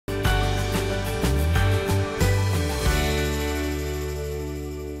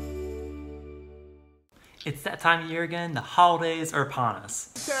It's that time of year again, the holidays are upon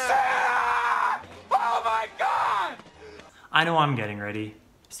us. Ah! Oh my God! I know I'm getting ready.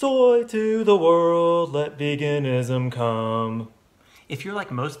 Soy to the world, let veganism come. If you're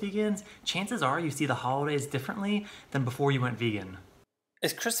like most vegans, chances are you see the holidays differently than before you went vegan.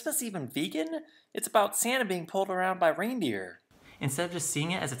 Is Christmas even vegan? It's about Santa being pulled around by reindeer. Instead of just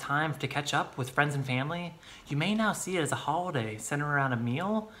seeing it as a time to catch up with friends and family, you may now see it as a holiday centered around a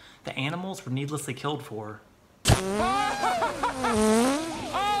meal that animals were needlessly killed for. Oh,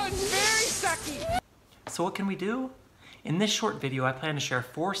 it's very sucky! So what can we do? In this short video, I plan to share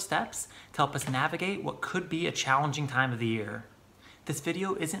 4 steps to help us navigate what could be a challenging time of the year. This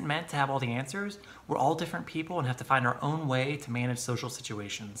video isn't meant to have all the answers. We're all different people and have to find our own way to manage social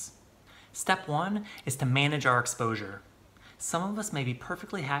situations. Step 1 is to manage our exposure. Some of us may be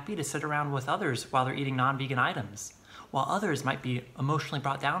perfectly happy to sit around with others while they're eating non-vegan items, while others might be emotionally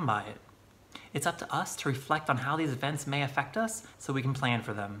brought down by it. It's up to us to reflect on how these events may affect us so we can plan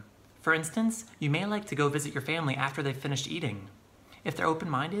for them. For instance, you may like to go visit your family after they've finished eating. If they're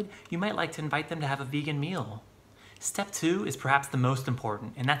open-minded, you might like to invite them to have a vegan meal. Step 2 is perhaps the most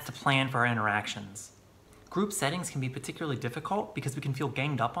important, and that's to plan for our interactions. Group settings can be particularly difficult because we can feel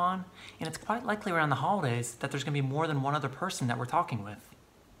ganged up on, and it's quite likely around the holidays that there's going to be more than one other person that we're talking with.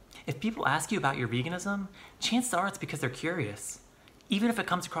 If people ask you about your veganism, chances are it's because they're curious. Even if it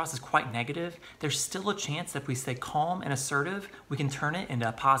comes across as quite negative, there's still a chance that if we stay calm and assertive, we can turn it into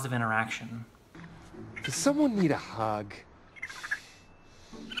a positive interaction. Does someone need a hug?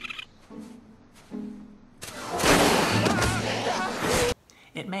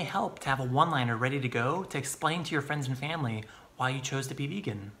 It may help to have a one-liner ready to go to explain to your friends and family why you chose to be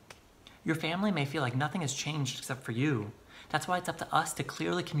vegan. Your family may feel like nothing has changed except for you. That's why it's up to us to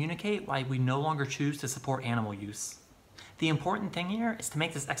clearly communicate why we no longer choose to support animal use. The important thing here is to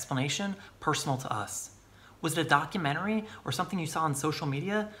make this explanation personal to us. Was it a documentary or something you saw on social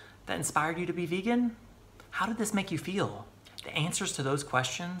media that inspired you to be vegan? How did this make you feel? The answers to those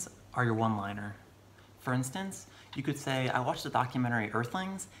questions are your one-liner. For instance, you could say, I watched the documentary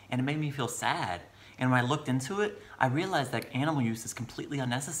Earthlings and it made me feel sad. And when I looked into it, I realized that animal use is completely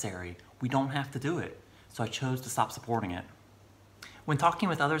unnecessary. We don't have to do it. So I chose to stop supporting it. When talking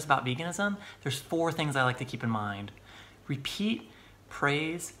with others about veganism, there's 4 things I like to keep in mind. Repeat,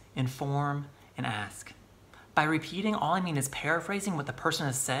 praise, inform, and ask. By repeating, all I mean is paraphrasing what the person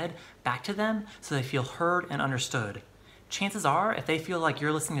has said back to them so they feel heard and understood. Chances are, if they feel like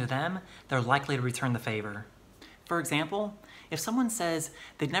you're listening to them, they're likely to return the favor. For example, if someone says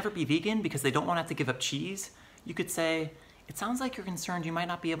they'd never be vegan because they don't want to have to give up cheese, you could say, it sounds like you're concerned you might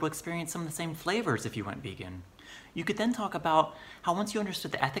not be able to experience some of the same flavors if you went vegan. You could then talk about how once you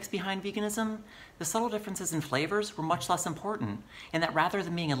understood the ethics behind veganism, the subtle differences in flavors were much less important, and that rather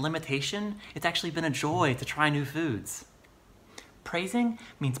than being a limitation, it's actually been a joy to try new foods. Praising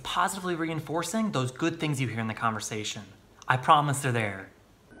means positively reinforcing those good things you hear in the conversation. I promise they're there.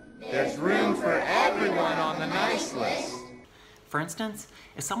 There's room for everyone on the nice list. For instance,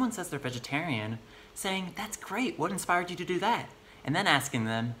 if someone says they're vegetarian, saying, that's great, what inspired you to do that? And then asking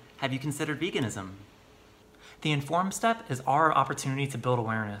them, have you considered veganism? The inform step is our opportunity to build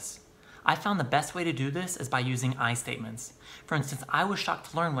awareness. I found the best way to do this is by using I statements. For instance, I was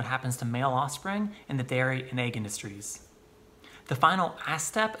shocked to learn what happens to male offspring in the dairy and egg industries. The final ask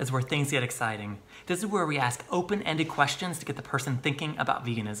step is where things get exciting. This is where we ask open-ended questions to get the person thinking about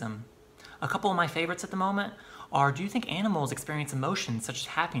veganism. A couple of my favorites at the moment are, do you think animals experience emotions such as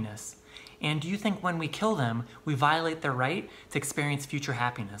happiness? And do you think when we kill them, we violate their right to experience future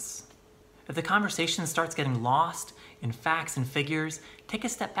happiness? If the conversation starts getting lost in facts and figures, take a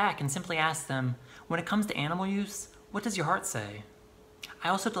step back and simply ask them, when it comes to animal use, what does your heart say? I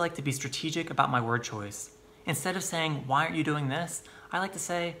also like to be strategic about my word choice. Instead of saying, why aren't you doing this? I like to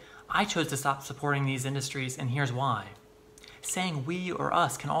say, I chose to stop supporting these industries and here's why. Saying we or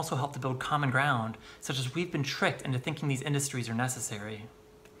us can also help to build common ground, such as we've been tricked into thinking these industries are necessary.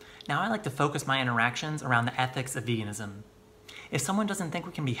 Now I like to focus my interactions around the ethics of veganism. If someone doesn't think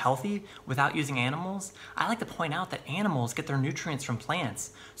we can be healthy without using animals, I like to point out that animals get their nutrients from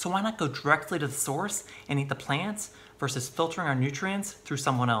plants, so why not go directly to the source and eat the plants versus filtering our nutrients through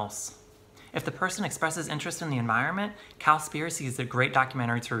someone else? If the person expresses interest in the environment, Cowspiracy is a great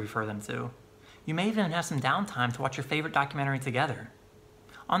documentary to refer them to. You may even have some downtime to watch your favorite documentary together.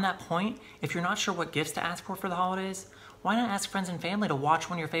 On that point, if you're not sure what gifts to ask for the holidays, why not ask friends and family to watch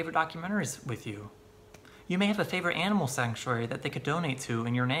one of your favorite documentaries with you? You may have a favorite animal sanctuary that they could donate to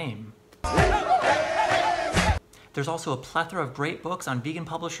in your name. There's also a plethora of great books on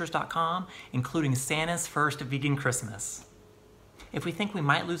veganpublishers.com, including Santa's First Vegan Christmas. If we think we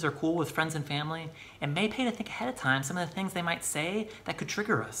might lose our cool with friends and family, it may pay to think ahead of time some of the things they might say that could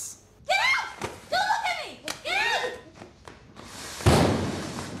trigger us. Get out! Don't look at me! Get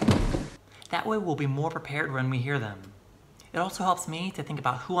out! That way we'll be more prepared when we hear them. It also helps me to think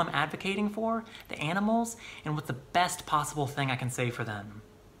about who I'm advocating for, the animals, and what's the best possible thing I can say for them.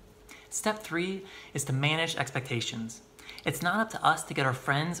 Step 3 is to manage expectations. It's not up to us to get our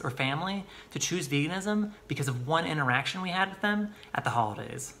friends or family to choose veganism because of one interaction we had with them at the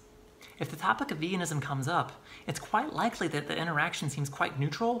holidays. If the topic of veganism comes up, it's quite likely that the interaction seems quite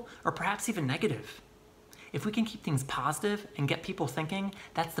neutral or perhaps even negative. If we can keep things positive and get people thinking,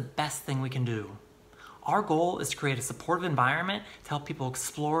 that's the best thing we can do. Our goal is to create a supportive environment to help people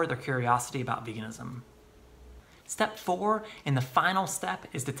explore their curiosity about veganism. Step 4, and the final step,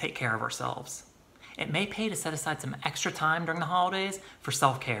 is to take care of ourselves. It may pay to set aside some extra time during the holidays for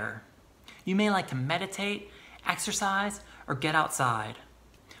self-care. You may like to meditate, exercise, or get outside.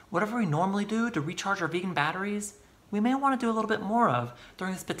 Whatever we normally do to recharge our vegan batteries, we may want to do a little bit more of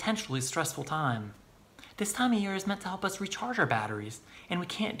during this potentially stressful time. This time of year is meant to help us recharge our batteries, and we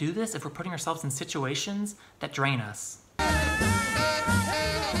can't do this if we're putting ourselves in situations that drain us.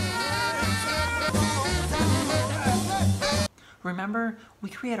 Remember, we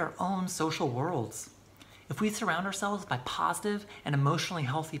create our own social worlds. If we surround ourselves by positive and emotionally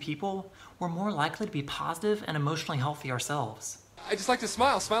healthy people, we're more likely to be positive and emotionally healthy ourselves. I just like to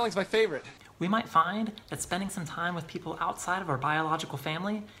smile. Smiling's my favorite. We might find that spending some time with people outside of our biological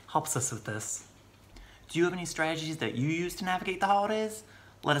family helps us with this. Do you have any strategies that you use to navigate the holidays?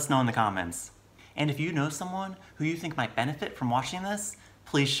 Let us know in the comments. And if you know someone who you think might benefit from watching this,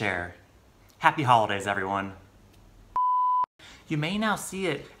 please share. Happy holidays, everyone. You may now see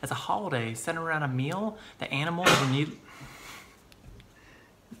it as a holiday centered around a meal that animals will need.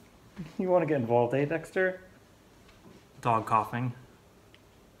 You want to get involved, eh, Dexter? Dog coughing.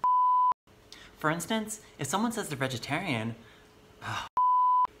 For instance, if someone says they're vegetarian,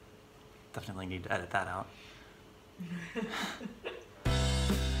 definitely need to edit that out.